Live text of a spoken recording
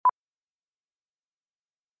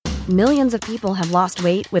Millions of people have lost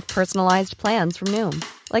weight with personalized plans from Noom.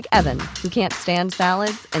 Like Evan, who can't stand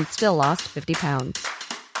salads and still lost 50 pounds.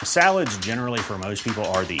 Salads generally for most people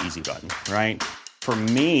are the easy button, right? For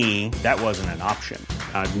me, that wasn't an option.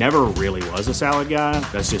 I never really was a salad guy.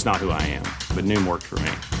 That's just not who I am. But Noom worked for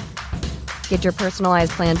me. Get your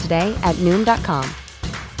personalized plan today at Noom.com.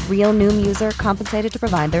 Real Noom user compensated to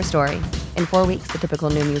provide their story. In 4 weeks, the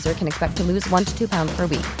typical Noom user can expect to lose 1 to 2 pounds per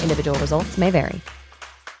week. Individual results may vary.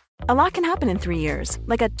 A lot can happen in 3 years,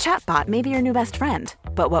 like a chatbot may be your new best friend.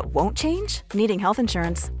 But what won't change? Needing health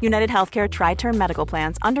insurance. United Healthcare Tri-Term Medical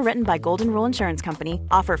Plans, underwritten by Golden Rule Insurance Company,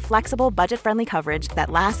 offer flexible, budget-friendly coverage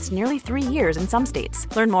that lasts nearly 3 years in some states.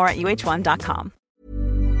 Learn more at uh1.com.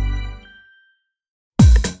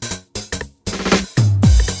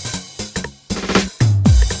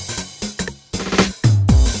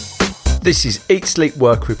 This is Eat, Sleep,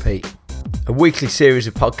 Work, Repeat, a weekly series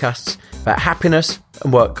of podcasts about happiness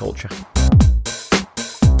and work culture.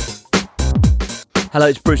 Hello,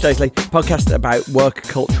 it's Bruce Daisley, podcast about work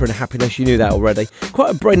culture and happiness. You knew that already.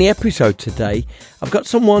 Quite a brainy episode today. I've got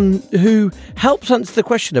someone who helps answer the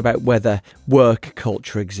question about whether work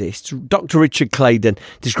culture exists. Dr. Richard Clayden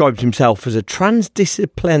describes himself as a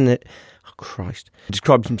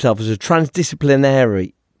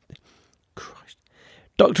transdisciplinary...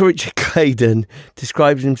 Dr. Richard Clayden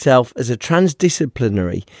describes himself as a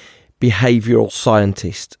transdisciplinary behavioural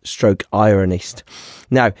scientist stroke ironist.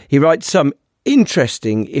 Now, he writes some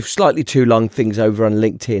interesting, if slightly too long, things over on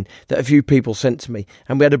LinkedIn that a few people sent to me,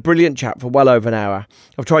 and we had a brilliant chat for well over an hour.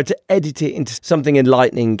 I've tried to edit it into something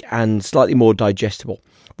enlightening and slightly more digestible.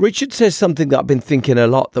 Richard says something that I've been thinking a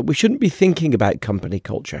lot, that we shouldn't be thinking about company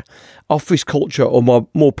culture. Office culture, or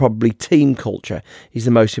more probably team culture, is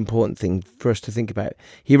the most important thing for us to think about.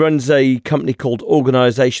 He runs a company called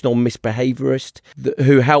Organisational Misbehaviourist,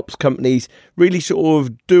 who helps companies really sort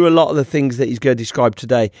of do a lot of the things that he's going to describe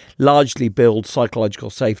today, largely build psychological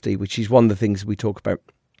safety, which is one of the things we talk about.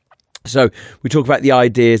 So we talk about the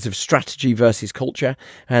ideas of strategy versus culture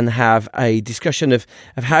and have a discussion of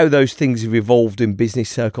how those things have evolved in business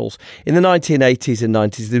circles. In the 1980s and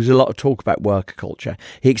 90s, there was a lot of talk about work culture.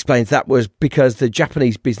 He explains that was because the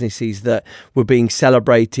Japanese businesses that were being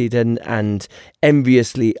celebrated and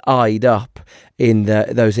enviously eyed up in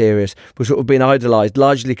those areas were sort of being idolised,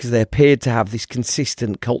 largely because they appeared to have this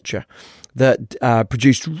consistent culture that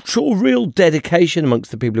produced sort of real dedication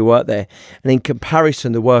amongst the people who work there. And in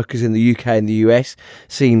comparison, the workers in the UK and the US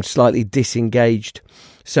seemed slightly disengaged.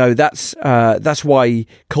 So that's why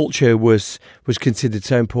culture was considered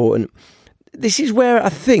so important. This is where I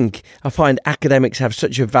find academics have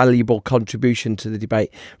such a valuable contribution to the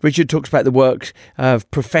debate. Richard talks about the work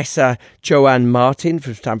of Professor Joanne Martin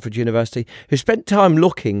from Stanford University, who spent time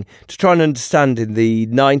looking to try and understand in the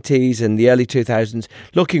 90s and the early 2000s,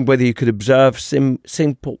 looking whether you could observe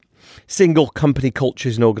single company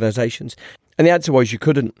cultures in organisations. And the answer was you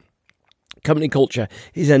couldn't. Company culture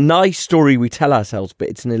is a nice story we tell ourselves, but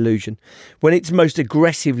it's an illusion. When it's most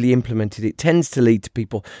aggressively implemented, it tends to lead to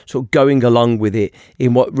people sort of going along with it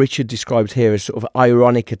in what Richard describes here as sort of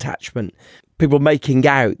ironic attachment. People making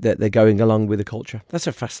out that they're going along with the culture. That's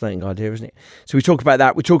a fascinating idea, isn't it? So we talk about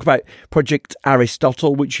that. We talk about Project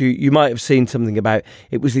Aristotle, which you might have seen something about.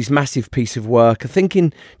 It was this massive piece of work, I think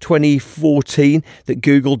in 2014, that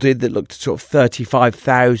Google did, that looked at sort of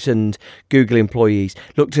 35,000 Google employees,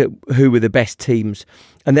 looked at who were the best teams.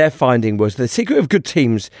 And their finding was the secret of good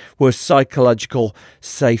teams was psychological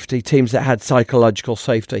safety, teams that had psychological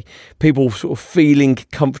safety, people sort of feeling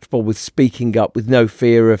comfortable with speaking up with no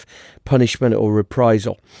fear of punishment or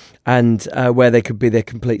reprisal, and where they could be their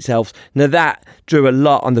complete selves. Now that drew a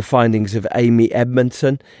lot on the findings of Amy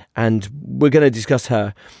Edmondson, and we're going to discuss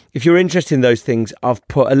her. If you're interested in those things, I've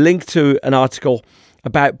put a link to an article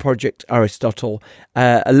about Project Aristotle,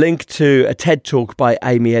 a link to a TED Talk by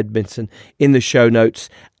Amy Edmondson in the show notes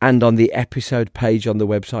and on the episode page on the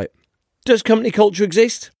website. Does company culture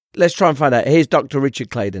exist? Let's try and find out. Here's Dr. Richard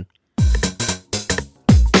Clayden.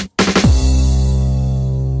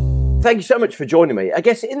 Thank you so much for joining me. I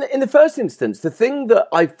guess in the first instance, the thing that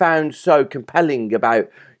I found so compelling about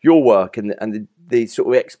your work and the sort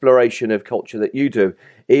of exploration of culture that you do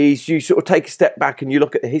is you sort of take a step back and you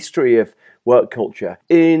look at the history of work culture.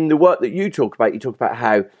 In the work that you talk about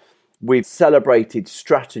how we've celebrated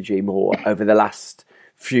strategy more over the last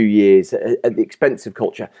few years at the expense of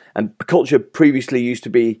culture. And culture previously used to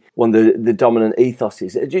be one of the dominant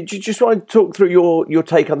ethoses. Do you just want to talk through your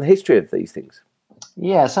take on the history of these things?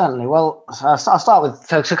 Yeah, certainly. Well, I'll start with,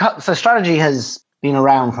 so strategy has been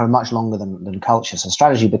around for much longer than culture. So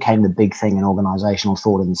strategy became the big thing in organizational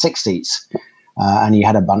thought in the 60s. and you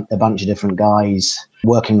had a bunch of different guys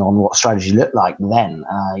working on what strategy looked like then.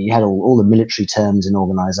 You had all the military terms in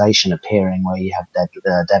organisation appearing, where you have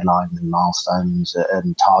deadlines and milestones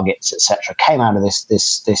and targets, etc. Came out of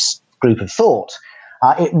this group of thought.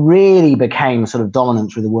 It really became sort of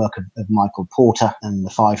dominant through the work of Michael Porter and the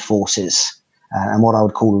Five Forces, and what I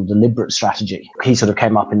would call a deliberate strategy. He sort of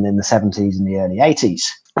came up in the 70s and the early 80s.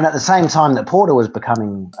 And at the same time that Porter was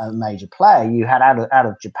becoming a major player, you had out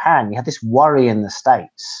of Japan, you had this worry in the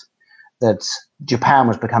States that Japan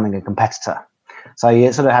was becoming a competitor. So you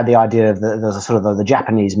sort of had the idea of there's a sort of the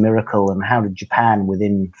Japanese miracle, and how did Japan,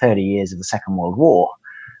 within 30 years of the Second World War,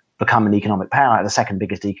 become an economic power, the second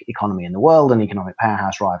biggest economy in the world, an economic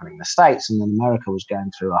powerhouse rivaling the States. And then America was going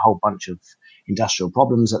through a whole bunch of industrial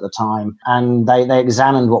problems at the time, and they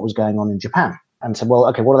examined what was going on in Japan and said, well,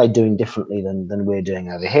 okay, what are they doing differently than we're doing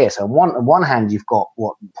over here? So on one hand, you've got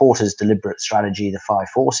what Porter's deliberate strategy, the Five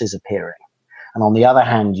Forces, appearing. And on the other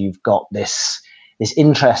hand, you've got this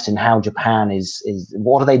interest in how Japan is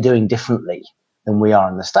what are they doing differently than we are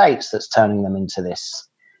in the States that's turning them into this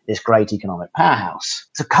great economic powerhouse.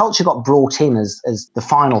 So culture got brought in as the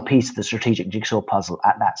final piece of the strategic jigsaw puzzle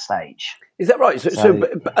at that stage. Is that right? So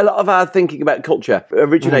a lot of our thinking about culture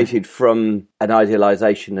originated from an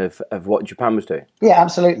idealisation of what Japan was doing. Yeah,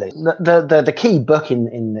 absolutely. The key book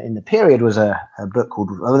in the period was a book called.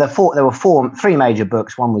 There were three major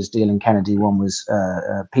books. One was Deal and Kennedy. One was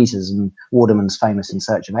Peters and Waterman's famous In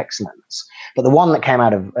Search of Excellence. But the one that came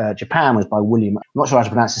out of Japan was by William. I'm not sure how to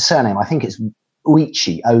pronounce his surname. I think it's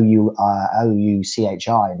Ouchi, Ouchi.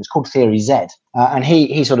 It was called Theory Z. And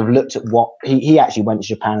he sort of looked at what he actually went to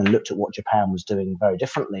Japan and looked at what Japan was doing very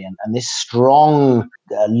differently. And this strong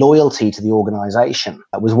loyalty to the organization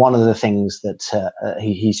was one of the things that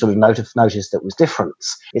he sort of noticed that was different.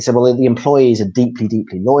 He said, well, the employees are deeply,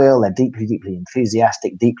 deeply loyal. They're deeply, deeply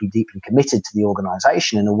enthusiastic, deeply, deeply committed to the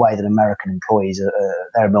organization in a way that American employees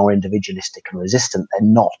they're more individualistic and resistant.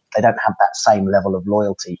 They don't have that same level of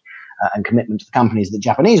loyalty and commitment to the companies that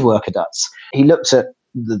Japanese worker does. He looked at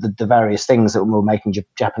the various things that were making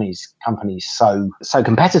Japanese companies so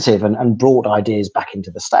competitive and brought ideas back into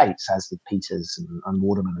the States, as did Peters and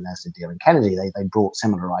Waterman, and as did Deal and Kennedy. They brought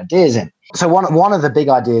similar ideas in. So one of the big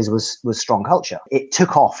ideas was strong culture. It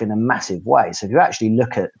took off in a massive way. So if you actually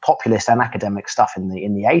look at populist and academic stuff in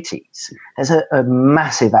the 80s, there's a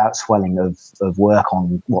massive outswelling of work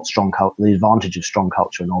on what the advantage of strong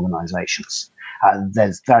culture in organizations.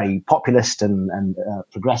 There's very populist and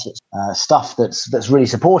progressive stuff that's really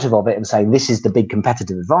supportive of it and saying this is the big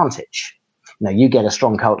competitive advantage. You get a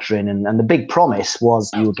strong culture in, and the big promise was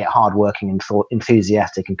you would get hardworking,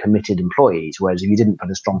 enthusiastic and committed employees, whereas if you didn't put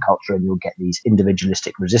a strong culture in, you'll get these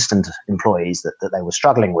individualistic, resistant employees that they were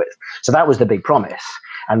struggling with. So that was the big promise.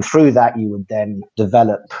 And through that, you would then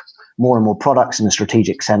develop more and more products in a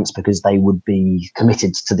strategic sense because they would be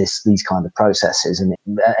committed to these kind of processes, and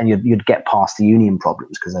you'd get past the union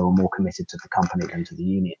problems because they were more committed to the company than to the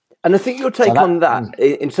union. And I think your take on that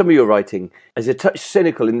in some of your writing is a touch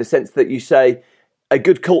cynical in the sense that you say a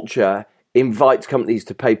good culture invites companies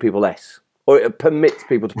to pay people less, or it permits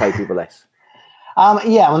people to pay people less.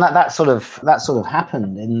 That sort of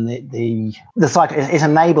happened in the cycle. It's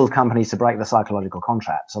enabled companies to break the psychological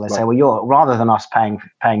contract. So they say, well, rather than us paying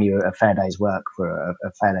you a fair day's work for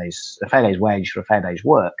a fair day's wage for a fair day's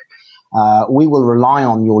work, we will rely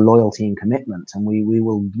on your loyalty and commitment, and we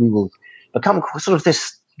will become sort of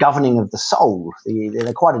this governing of the soul.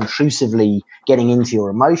 They're quite intrusively getting into your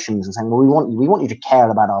emotions and saying, well, we want you to care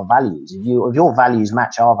about our values. If your values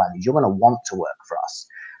match our values, you're going to want to work for us.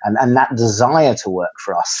 And that desire to work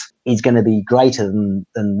for us is going to be greater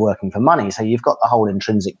than working for money. So you've got the whole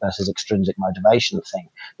intrinsic versus extrinsic motivation thing.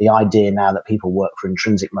 The idea now that people work for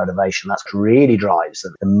intrinsic motivation, that's what really drives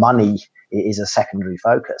them. The money is a secondary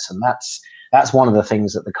focus. And that's one of the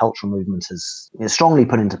things that the cultural movement has strongly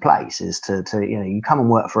put into place, is to you come and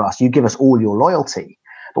work for us, you give us all your loyalty,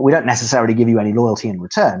 but we don't necessarily give you any loyalty in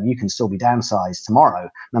return. You can still be downsized tomorrow,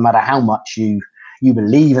 no matter how much you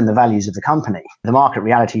believe in the values of the company. The market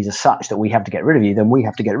realities are such that we have to get rid of you, then we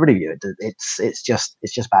have to get rid of you. It's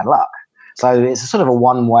just bad luck. So it's a sort of a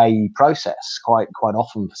one-way process quite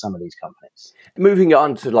often for some of these companies. Moving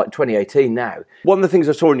on to like 2018 now, one of the things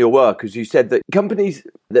I saw in your work is you said that companies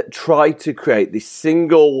that try to create this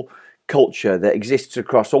single culture that exists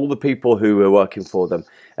across all the people who are working for them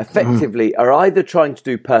effectively are either trying to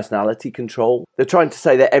do personality control. They're trying to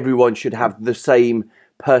say that everyone should have the same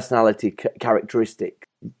personality characteristic.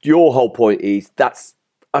 Your whole point is that's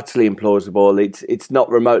utterly implausible. It's not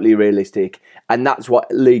remotely realistic, and that's what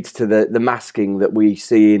leads to the masking that we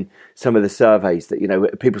see in some of the surveys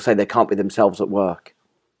that people say they can't be themselves at work.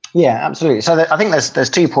 Yeah, absolutely. So I think there's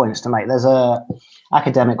 2 points to make. There's a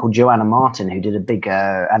academic called Joanna Martin who did a big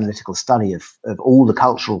analytical study of all the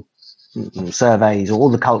cultural surveys, or all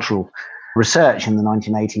the cultural research in the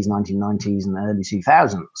 1980s, 1990s, and early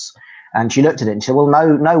 2000s. And she looked at it and said, well,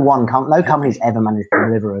 no company's ever managed to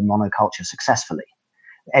deliver a monoculture successfully.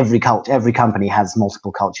 Every company has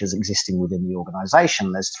multiple cultures existing within the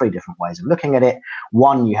organization. There's 3 different ways of looking at it.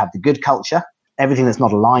 One, you have the good culture. Everything that's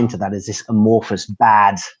not aligned to that is this amorphous,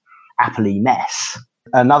 bad, appley mess.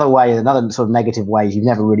 Another sort of negative way is you've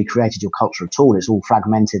never really created your culture at all. It's all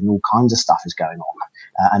fragmented and all kinds of stuff is going on.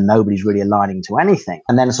 And nobody's really aligning to anything.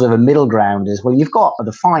 And then sort of a middle ground is, well, you've got a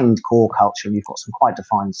defined core culture and you've got some quite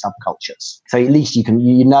defined subcultures. So at least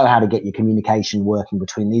you know how to get your communication working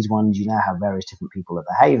between these ones. You know how various different people are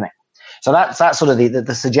behaving. So that's sort of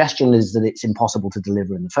the suggestion is that it's impossible to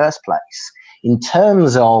deliver in the first place. In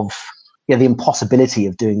terms of the impossibility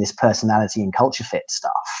of doing this personality and culture fit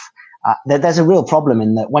stuff, there's a real problem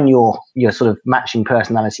in that when you're sort of matching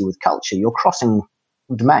personality with culture, you're crossing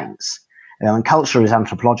domains. And culture is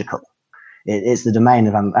anthropological. It's the domain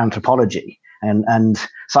of anthropology. And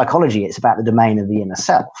psychology, it's about the domain of the inner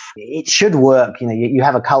self. It should work. You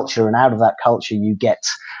have a culture, and out of that culture, you get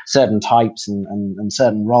certain types and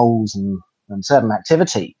certain roles and certain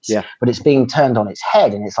activities. Yeah. But it's being turned on its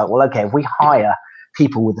head. And it's like, well, okay, if we hire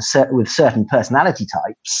people with certain personality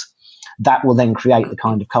types, that will then create the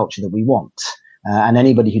kind of culture that we want. And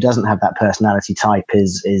anybody who doesn't have that personality type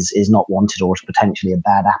is not wanted, or is potentially a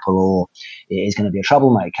bad apple, or is going to be a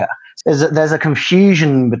troublemaker. There's a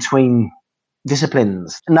confusion between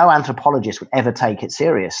disciplines. No anthropologist would ever take it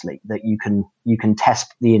seriously that you can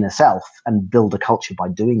test the inner self and build a culture by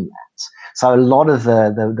doing that. So a lot of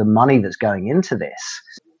the money that's going into this,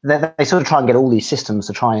 they sort of try and get all these systems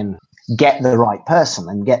to try and get the right person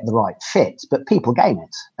and get the right fit, but people game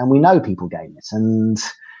it, and we know people game it. And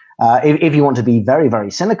if you want to be very,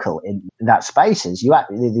 very cynical in that spaces,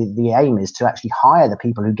 the aim is to actually hire the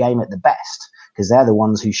people who game it the best, because they're the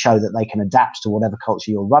ones who show that they can adapt to whatever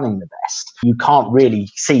culture you're running the best. You can't really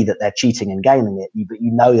see that they're cheating and gaming it, but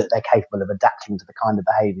you know that they're capable of adapting to the kind of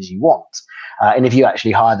behaviors you want. And if you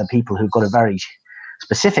actually hire the people who've got a very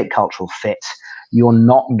specific cultural fit, you're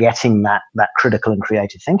not getting that critical and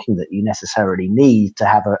creative thinking that you necessarily need to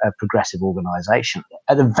have a progressive organization.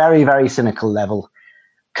 At a very, very cynical level,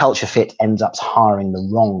 culture fit ends up hiring the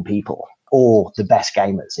wrong people or the best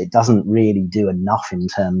gamers. It doesn't really do enough in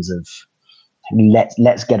terms of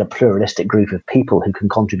let's get a pluralistic group of people who can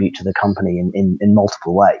contribute to the company in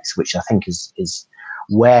multiple ways, which I think is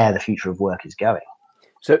where the future of work is going.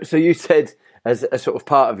 So you said, as a sort of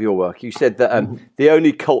part of your work, you said that the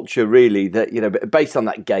only culture really that, based on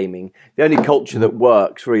that gaming, the only culture that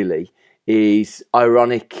works really is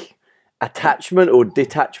ironic attachment or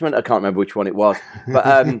detachment. I can't remember which one it was.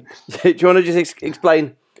 But do you want to just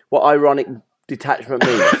explain what ironic detachment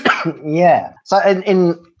means? Yeah. So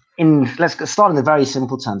let's start in the very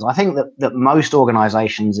simple terms. I think that most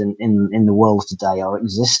organizations in the world today are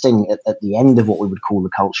existing at the end of what we would call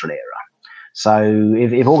the cultural era. So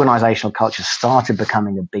if organizational culture started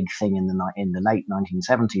becoming a big thing in the late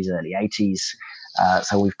 1970s, early 80s,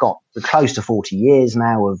 so we've got close to 40 years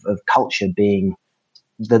now of culture being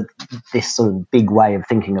this sort of big way of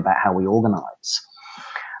thinking about how we organize.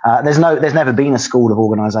 There's never been a school of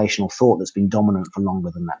organizational thought that's been dominant for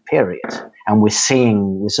longer than that period, and we're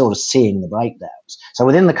sort of seeing the breakdowns. So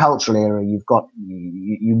within the cultural era, you've got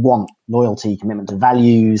you want loyalty, commitment to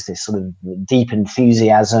values, this sort of deep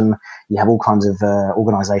enthusiasm. You have all kinds of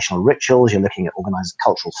organizational rituals. You're looking at organized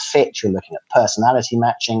cultural fit. You're looking at personality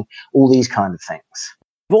matching. All these kind of things.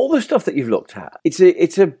 Of all the stuff that you've looked at, it's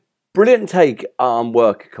a brilliant take on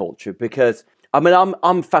work culture, because I mean,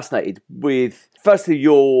 I'm fascinated with, firstly,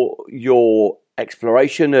 your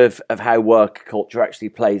exploration of how work culture actually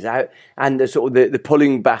plays out, and the sort of the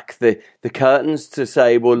pulling back the curtains to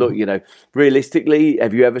say, well, look, realistically,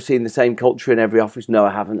 have you ever seen the same culture in every office? No,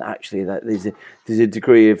 I haven't actually. That there's a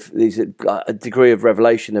degree of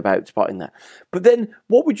revelation about spotting that. But then,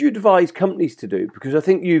 what would you advise companies to do? Because I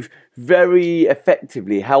think you've very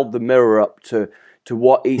effectively held the mirror up to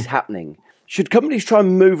what is happening. Should companies try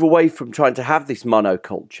and move away from trying to have this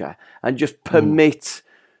monoculture and just permit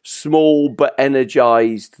small but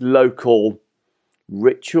energized local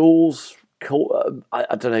rituals?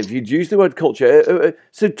 I don't know if you'd use the word culture.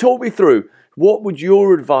 So talk me through, what would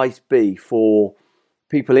your advice be for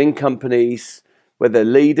people in companies, whether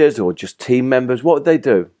leaders or just team members? What would they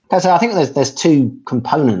do? So I think there's 2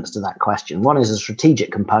 components to that question. One is a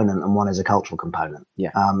strategic component and one is a cultural component.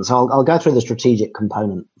 Yeah. So I'll go through the strategic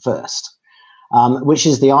component first. which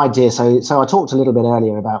is the idea. So I talked a little bit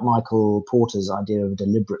earlier about Michael Porter's idea of a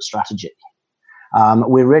deliberate strategy.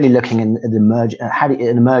 We're really looking at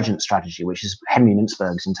an emergent strategy, which is Henry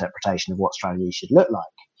Mintzberg's interpretation of what strategy should look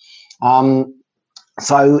like.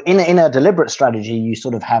 So in a deliberate strategy, you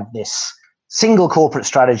sort of have this single corporate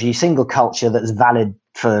strategy, single culture that's valid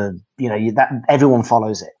for, that everyone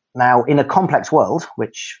follows it. Now, in a complex world,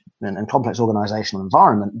 and complex organizational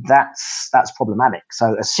environment, that's problematic.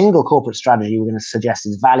 So a single corporate strategy we're going to suggest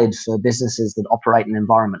is valid for businesses that operate in an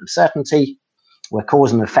environment of certainty, where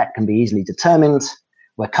cause and effect can be easily determined,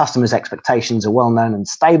 where customers' expectations are well known and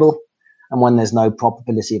stable, and when there's no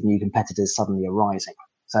probability of new competitors suddenly arising.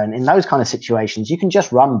 So in those kind of situations, you can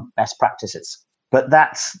just run best practices, but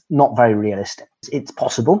that's not very realistic. It's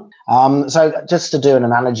possible. So just to do an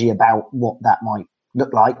analogy about what that might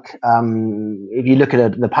look like, if you look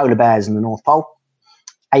at the polar bears in the North Pole,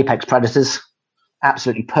 apex predators,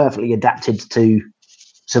 absolutely perfectly adapted to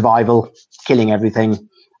survival, killing everything,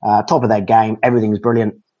 top of their game, everything's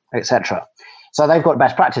brilliant, etc. So they've got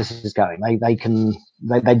best practices going.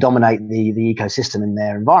 They dominate the ecosystem in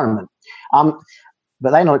their environment.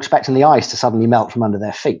 But they're not expecting the ice to suddenly melt from under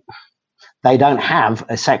their feet. They don't have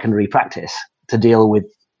a secondary practice to deal with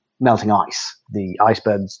melting ice, the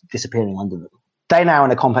icebergs disappearing under them. They're now in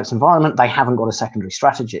a complex environment. They haven't got a secondary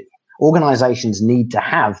strategy. Organizations need to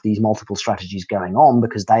have these multiple strategies going on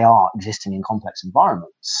because they are existing in complex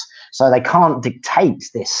environments. So they can't dictate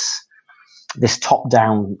this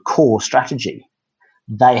top-down core strategy.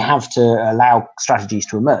 They have to allow strategies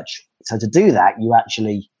to emerge. So to do that, you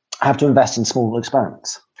actually have to invest in small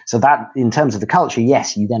experiments. So that, in terms of the culture,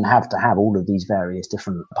 yes, you then have to have all of these various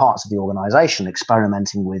different parts of the organization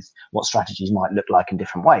experimenting with what strategies might look like in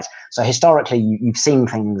different ways. So historically, you've seen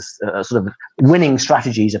things, sort of winning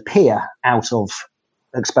strategies appear out of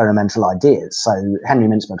experimental ideas. So Henry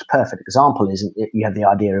Mintzberg's perfect example is you have the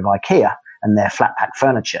idea of IKEA and their flat pack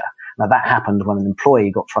furniture. Now that happened when an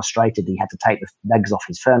employee got frustrated. He had to take the legs off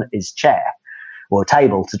his chair or a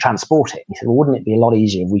table to transport it. He said, well, wouldn't it be a lot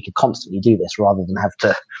easier if we could constantly do this rather than have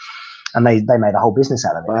to, and they made a whole business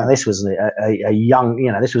out of it. Wow. Now, this was a young,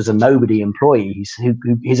 this was a nobody employee who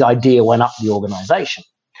his idea went up the organization.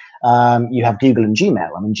 You have Google and Gmail.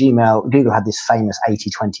 I mean, Google had this famous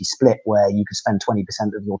 80-20 split where you could spend 20%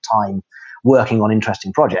 of your time working on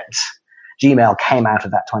interesting projects. Gmail came out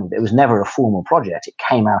of that 20%. It was never a formal project. It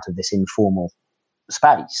came out of this informal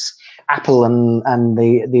space. Apple and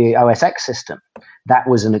the OS X system, that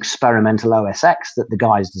was an experimental OS X that the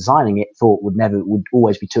guys designing it thought would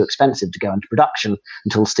always be too expensive to go into production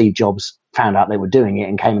until Steve Jobs found out they were doing it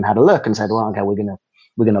and came and had a look and said, well, okay, we're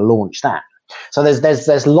going to launch that. So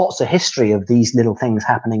there's lots of history of these little things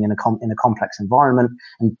happening in a complex environment,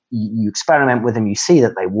 and you experiment with them, you see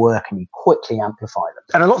that they work, and you quickly amplify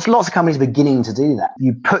them. And lots of companies are beginning to do that.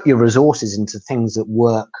 You put your resources into things that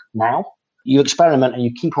work now. You experiment and you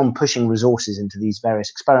keep on pushing resources into these various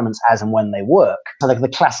experiments as and when they work. So the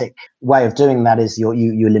classic way of doing that is you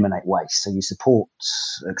eliminate waste. So you support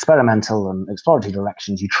experimental and exploratory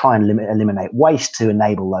directions. You try and eliminate waste to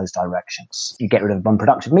enable those directions. You get rid of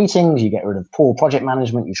unproductive meetings. You get rid of poor project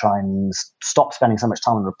management. You try and stop spending so much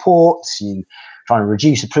time on reports. You try and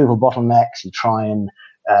reduce approval bottlenecks. You try and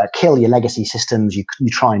kill your legacy systems. You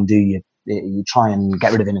try and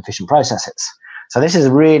get rid of inefficient processes. So this is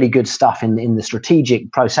really good stuff in the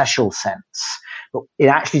strategic, processual sense. But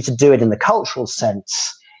actually to do it in the cultural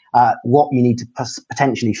sense, what you need to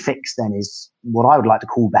potentially fix then is what I would like to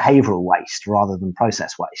call behavioral waste rather than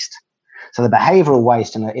process waste. So the behavioral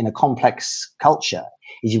waste in a complex culture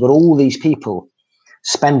is you've got all these people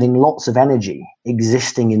spending lots of energy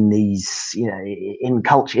existing in these, in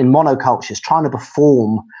monocultures, trying to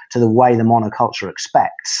perform to the way the monoculture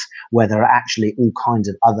expects, where there are actually all kinds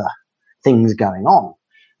of other things going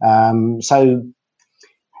on. So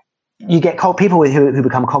you get people who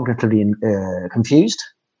become cognitively confused.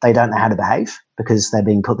 They don't know how to behave because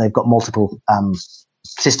they've got multiple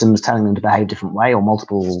systems telling them to behave a different way, or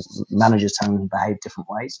multiple managers telling them to behave different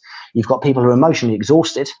ways. You've got people who are emotionally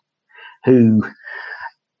exhausted, who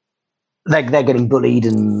they're getting bullied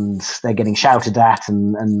and they're getting shouted at,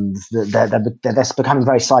 and they're becoming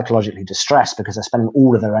very psychologically distressed because they're spending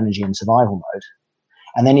all of their energy in survival mode.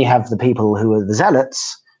 And then you have the people who are the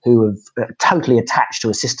zealots, who have totally attached to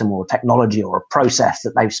a system or a technology or a process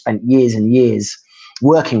that they've spent years and years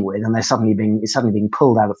working with, and it's suddenly being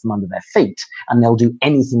pulled out from under their feet, and they'll do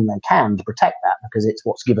anything they can to protect that because it's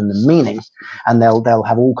what's given them meaning, and they'll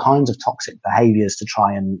have all kinds of toxic behaviors to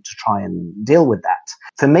try and deal with that.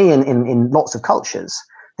 For me, in lots of cultures,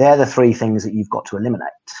 they're the three things that you've got to eliminate.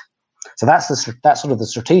 So that's sort of the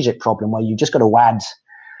strategic problem, where you've just got to add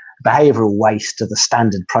behavioral waste to the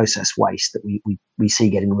standard process waste that we see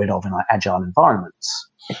getting rid of in our agile environments.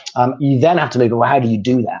 You then have to look at, well, how do you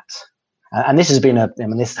do that? And this has been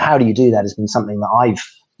how do you do that has been something that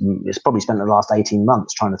it's probably spent the last 18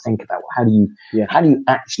 months trying to think about. How do you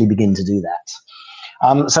actually begin to do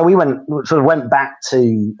that? So we went back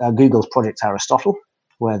to Google's Project Aristotle,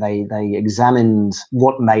 where they examined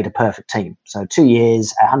what made a perfect team. So 2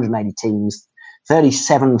 years, 180 teams,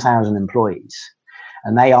 37,000 employees.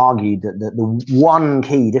 And they argued that the one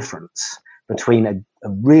key difference between a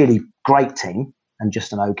really great team and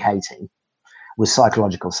just an okay team was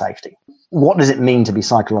psychological safety. What does it mean to be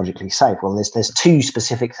psychologically safe? Well, there's two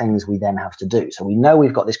specific things we then have to do. So we know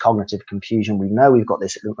we've got this cognitive confusion, we know we've got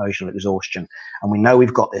this emotional exhaustion, and we know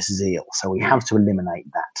we've got this zeal. So we have to eliminate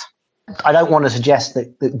that. I don't want to suggest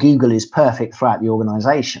that Google is perfect throughout the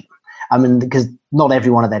organization. I mean, because not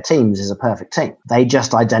every one of their teams is a perfect team. They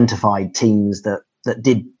just identified teams that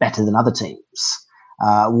did better than other teams.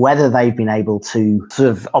 Whether they've been able to sort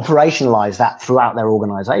of operationalize that throughout their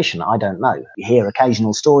organization, I don't know. You hear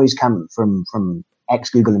occasional stories come from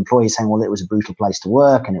ex-Google employees saying, well, it was a brutal place to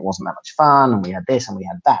work and it wasn't that much fun and we had this and we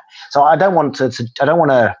had that. So I don't want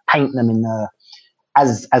to paint them in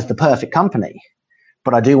as the perfect company,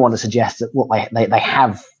 but I do want to suggest that what they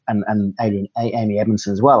have, and Amy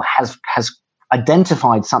Edmondson as well, has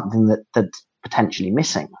identified something that's potentially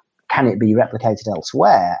missing. Can it be replicated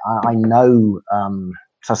elsewhere? I know,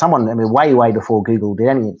 so someone, way before Google did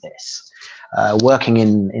any of this, working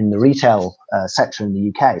in the retail sector in the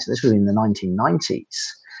UK, so this was in the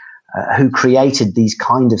 1990s, who created these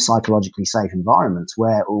kind of psychologically safe environments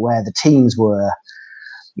where the teams were,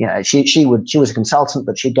 she was a consultant,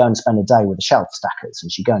 but she'd go and spend a day with the shelf stackers,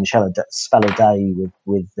 and she'd go and spend a day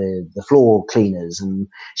with the floor cleaners, and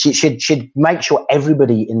she'd make sure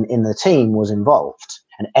everybody in the team was involved.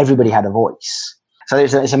 And everybody had a voice. So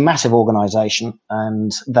it's a massive organization,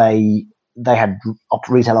 and they had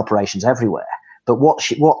retail operations everywhere. But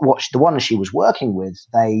the one she was working with,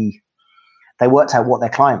 they worked out what their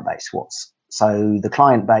client base was. So the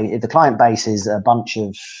client base is a bunch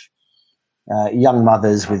of young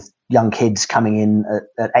mothers with young kids coming in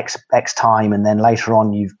at X time, and then later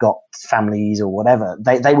on you've got families or whatever.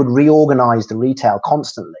 They would reorganize the retail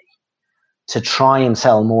constantly to try and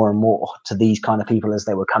sell more and more to these kind of people as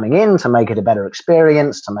they were coming in, to make it a better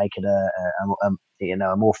experience, to make it a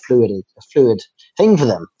more fluid thing for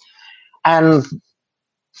them. And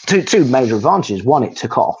two major advantages. One, it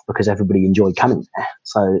took off because everybody enjoyed coming there.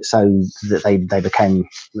 So that they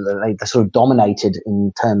sort of dominated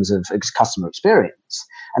in terms of customer experience.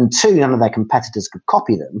 And two, none of their competitors could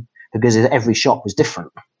copy them because every shop was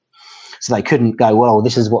different. So they couldn't go, well,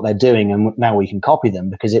 this is what they're doing and now we can copy them,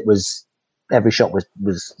 because every shop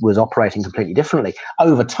was operating completely differently.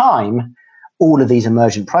 Over time, all of these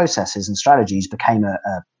emergent processes and strategies became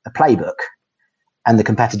a playbook, and the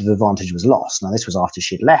competitive advantage was lost. Now, this was after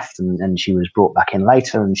she'd left, and she was brought back in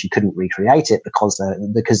later, and she couldn't recreate it because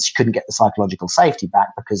she couldn't get the psychological safety back,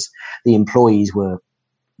 because the employees were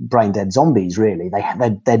brain dead zombies. Really,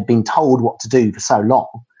 they'd been told what to do for so long,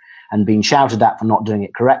 and been shouted at for not doing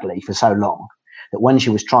it correctly for so long, that when she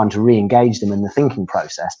was trying to re-engage them in the thinking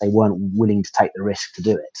process, they weren't willing to take the risk to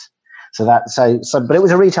do it. But it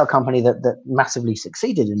was a retail company that massively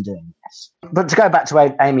succeeded in doing this. But to go back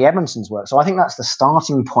to Amy Edmondson's work, so I think that's the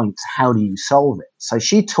starting point. How do you solve it? So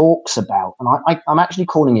she talks about, and I'm actually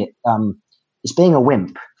calling it, it's being a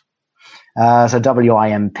WIMP. So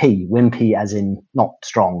W-I-M-P, wimpy as in not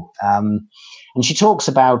strong. And she talks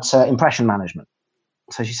about impression management.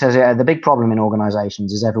 So she says the big problem in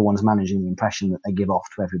organizations is everyone's managing the impression that they give off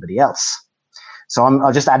to everybody else. So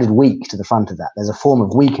I just added weak to the front of that. There's a form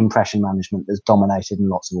of weak impression management that's dominant in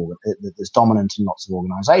lots of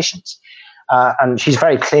organizations. And she's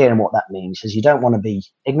very clear in what that means. She says you don't want to be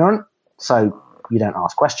ignorant, so you don't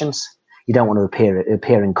ask questions. You don't want to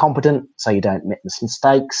appear incompetent, so you don't admit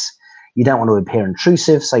mistakes. You don't want to appear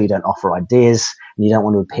intrusive, so you don't offer ideas. And you don't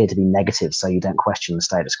want to appear to be negative, so you don't question the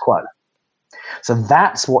status quo. So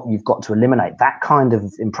that's what you've got to eliminate, that kind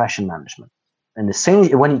of impression management. And as soon as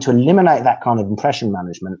you want to eliminate that kind of impression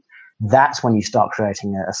management, that's when you start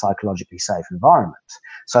creating a psychologically safe environment.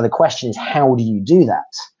 So the question is, how do you do that?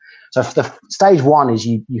 So the stage one is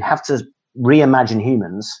you have to reimagine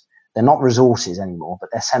humans. They're not resources anymore, but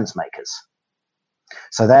they're sense makers.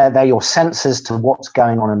 So they're your sensors to what's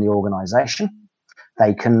going on in the organization.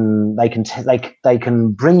 They can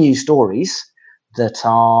bring you stories that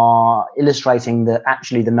are illustrating that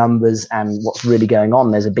actually the numbers and what's really going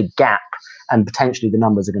on, there's a big gap, and potentially the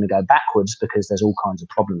numbers are going to go backwards because there's all kinds of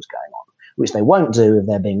problems going on. which they won't do if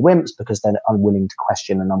they're being wimps, because they're unwilling to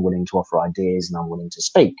question and unwilling to offer ideas and unwilling to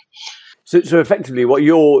speak. So effectively, what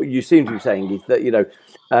you seem to be saying is that,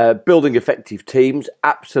 building effective teams,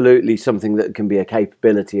 absolutely something that can be a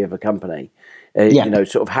capability of a company.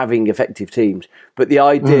 Sort of having effective teams, but the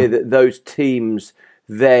idea that those teams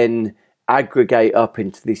then aggregate up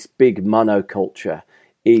into this big monoculture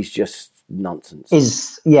is just nonsense.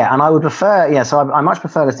 And I would prefer, so I much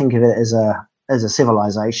prefer to think of it as a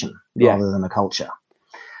civilization rather than a culture.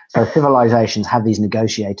 So civilizations have these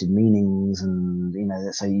negotiated meanings, and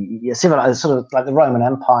civilized, sort of like the Roman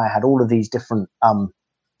Empire had all of these different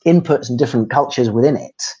inputs and different cultures within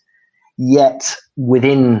it. Yet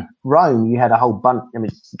within Rome, you had a whole bunch. I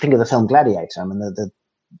mean, think of the film Gladiator. I mean, the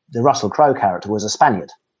Russell Crowe character was a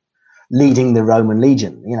Spaniard leading the Roman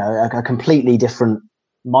legion. A completely different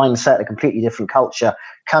mindset, a completely different culture,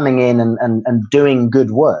 coming in and doing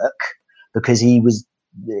good work because he was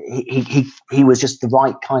just the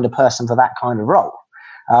right kind of person for that kind of role.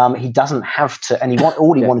 He doesn't have to, and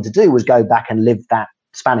all he wanted to do was go back and live that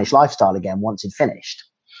Spanish lifestyle again once he'd finished.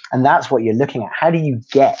 And that's what you're looking at. How do you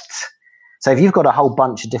get? So if you've got a whole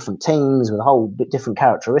bunch of different teams with a whole bit different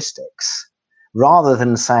characteristics, rather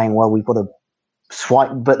than saying, well, we've got to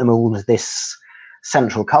put them all into this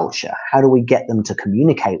central culture, how do we get them to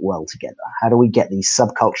communicate well together? How do we get these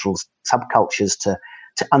subcultures to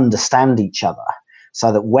understand each other,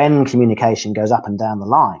 so that when communication goes up and down the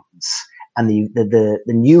lines, and the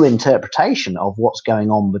new interpretation of what's going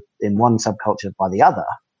on in one subculture by the other,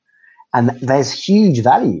 and there's huge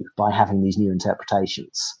value by having these new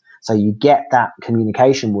interpretations. So you get that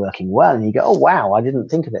communication working well, and you go, oh, wow, I didn't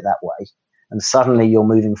think of it that way. And suddenly you're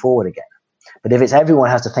moving forward again. But if it's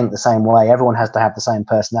everyone has to think the same way, everyone has to have the same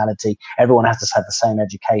personality, everyone has to have the same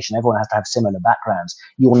education, everyone has to have similar backgrounds,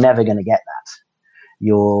 you're never going to get that.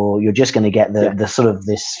 You're just going to get the sort of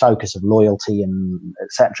this focus of loyalty and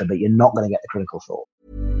etc., but you're not going to get the critical thought.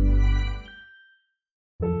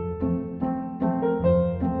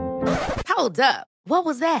 Hold up. What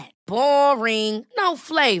was that? Boring. No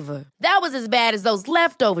flavor. That was as bad as those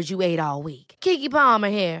leftovers you ate all week. Keke Palmer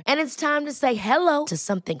here. And it's time to say hello to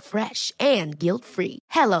something fresh and guilt-free.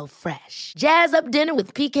 HelloFresh. Jazz up dinner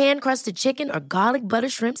with pecan-crusted chicken or garlic butter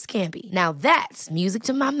shrimp scampi. Now that's music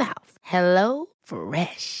to my mouth.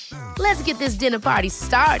 HelloFresh. Let's get this dinner party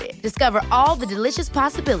started. Discover all the delicious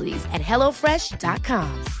possibilities at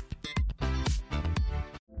HelloFresh.com.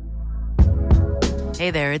 Hey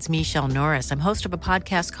there, it's Michelle Norris. I'm host of a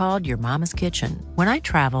podcast called Your Mama's Kitchen. When I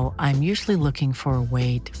travel, I'm usually looking for a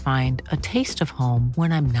way to find a taste of home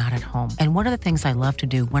when I'm not at home. And one of the things I love to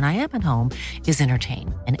do when I am at home is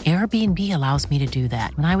entertain. And Airbnb allows me to do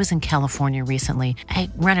that. When I was in California recently, I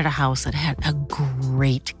rented a house that had a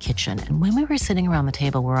great kitchen. And when we were sitting around the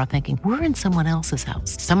table, we're all thinking, we're in someone else's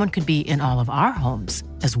house. Someone could be in all of our homes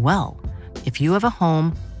as well. If you have a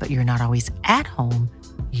home, but you're not always at home,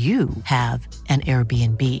 you have an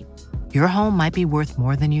Airbnb. Your home might be worth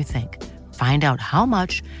more than you think. Find out how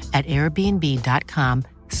much at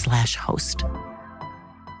airbnb.com/host.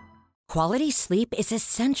 Quality sleep is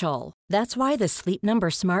essential. That's why the Sleep Number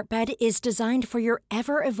Smart Bed is designed for your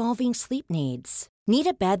ever-evolving sleep needs. Need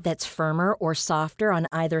a bed that's firmer or softer on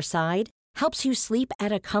either side? Helps you sleep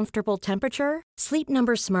at a comfortable temperature? Sleep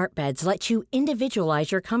Number Smart Beds let you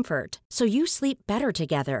individualize your comfort, so you sleep better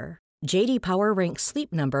together. J.D. Power ranks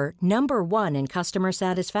Sleep Number number 1 in customer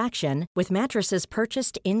satisfaction with mattresses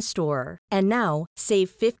purchased in-store. And now, save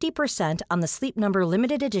 50% on the Sleep Number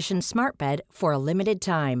Limited Edition Smart Bed for a limited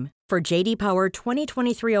time. For J.D. Power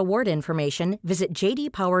 2023 award information, visit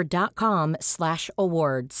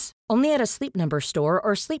jdpower.com/awards. Only at a Sleep Number store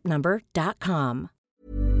or sleepnumber.com.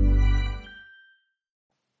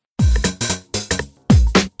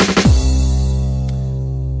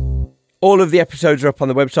 All of the episodes are up on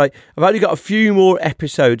the website. I've only got a few more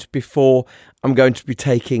episodes before I'm going to be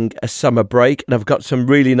taking a summer break, and I've got some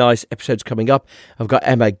really nice episodes coming up. I've got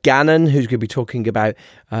Emma Gannon, who's going to be talking about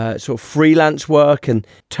sort of freelance work and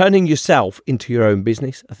turning yourself into your own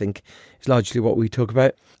business, I think is largely what we talk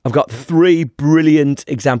about. I've got 3 brilliant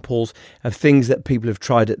examples of things that people have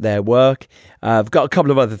tried at their work. I've got a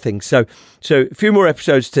couple of other things. So a few more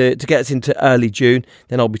episodes to get us into early June,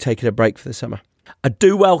 then I'll be taking a break for the summer. I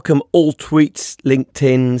do welcome all tweets,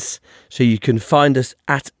 LinkedIns, so you can find us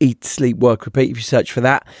at Eat, Sleep, Work, Repeat if you search for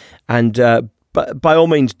that. And but by all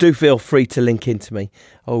means, do feel free to link into me.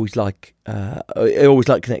 I always like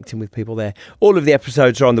connecting with people there. All of the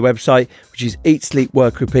episodes are on the website, which is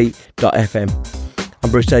eatsleepworkrepeat.fm.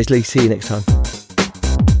 I'm Bruce Daisley. See you next time.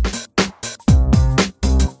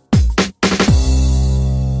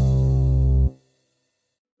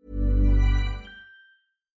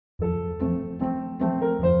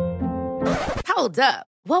 Hold up.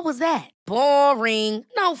 What was that? Boring.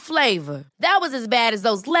 No flavor. That was as bad as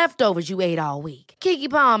those leftovers you ate all week. Keke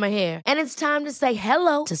Palmer here, and it's time to say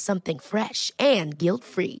hello to something fresh and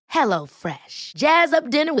guilt-free. Hello Fresh. Jazz up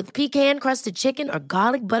dinner with pecan-crusted chicken or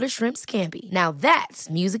garlic butter shrimp scampi. Now that's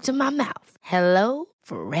music to my mouth. Hello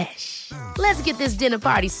Fresh. Let's get this dinner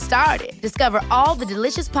party started. Discover all the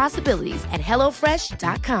delicious possibilities at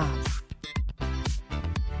hellofresh.com.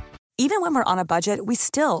 Even when we're on a budget, we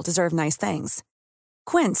still deserve nice things.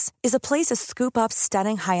 Quince is a place to scoop up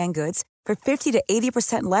stunning high-end goods for 50 to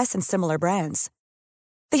 80% less than similar brands.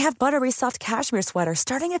 They have buttery soft cashmere sweaters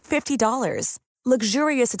starting at $50,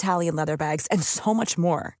 luxurious Italian leather bags, and so much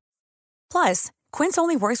more. Plus, Quince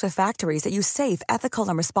only works with factories that use safe, ethical,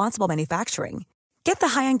 and responsible manufacturing. Get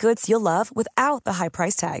the high-end goods you'll love without the high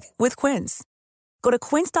price tag with Quince. Go to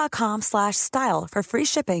quince.com/style for free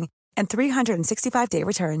shipping and 365-day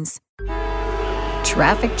returns.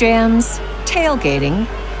 Traffic jams, tailgating,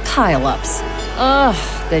 pile-ups.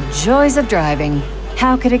 Ugh, the joys of driving.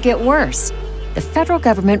 How could it get worse? The federal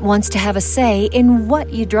government wants to have a say in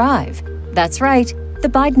what you drive. That's right. The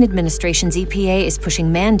Biden administration's EPA is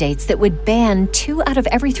pushing mandates that would ban 2 out of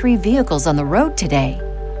every 3 vehicles on the road today.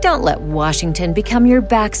 Don't let Washington become your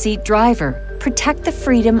backseat driver. Protect the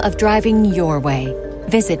freedom of driving your way.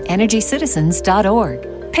 Visit EnergyCitizens.org.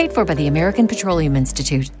 Paid for by the American Petroleum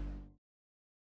Institute.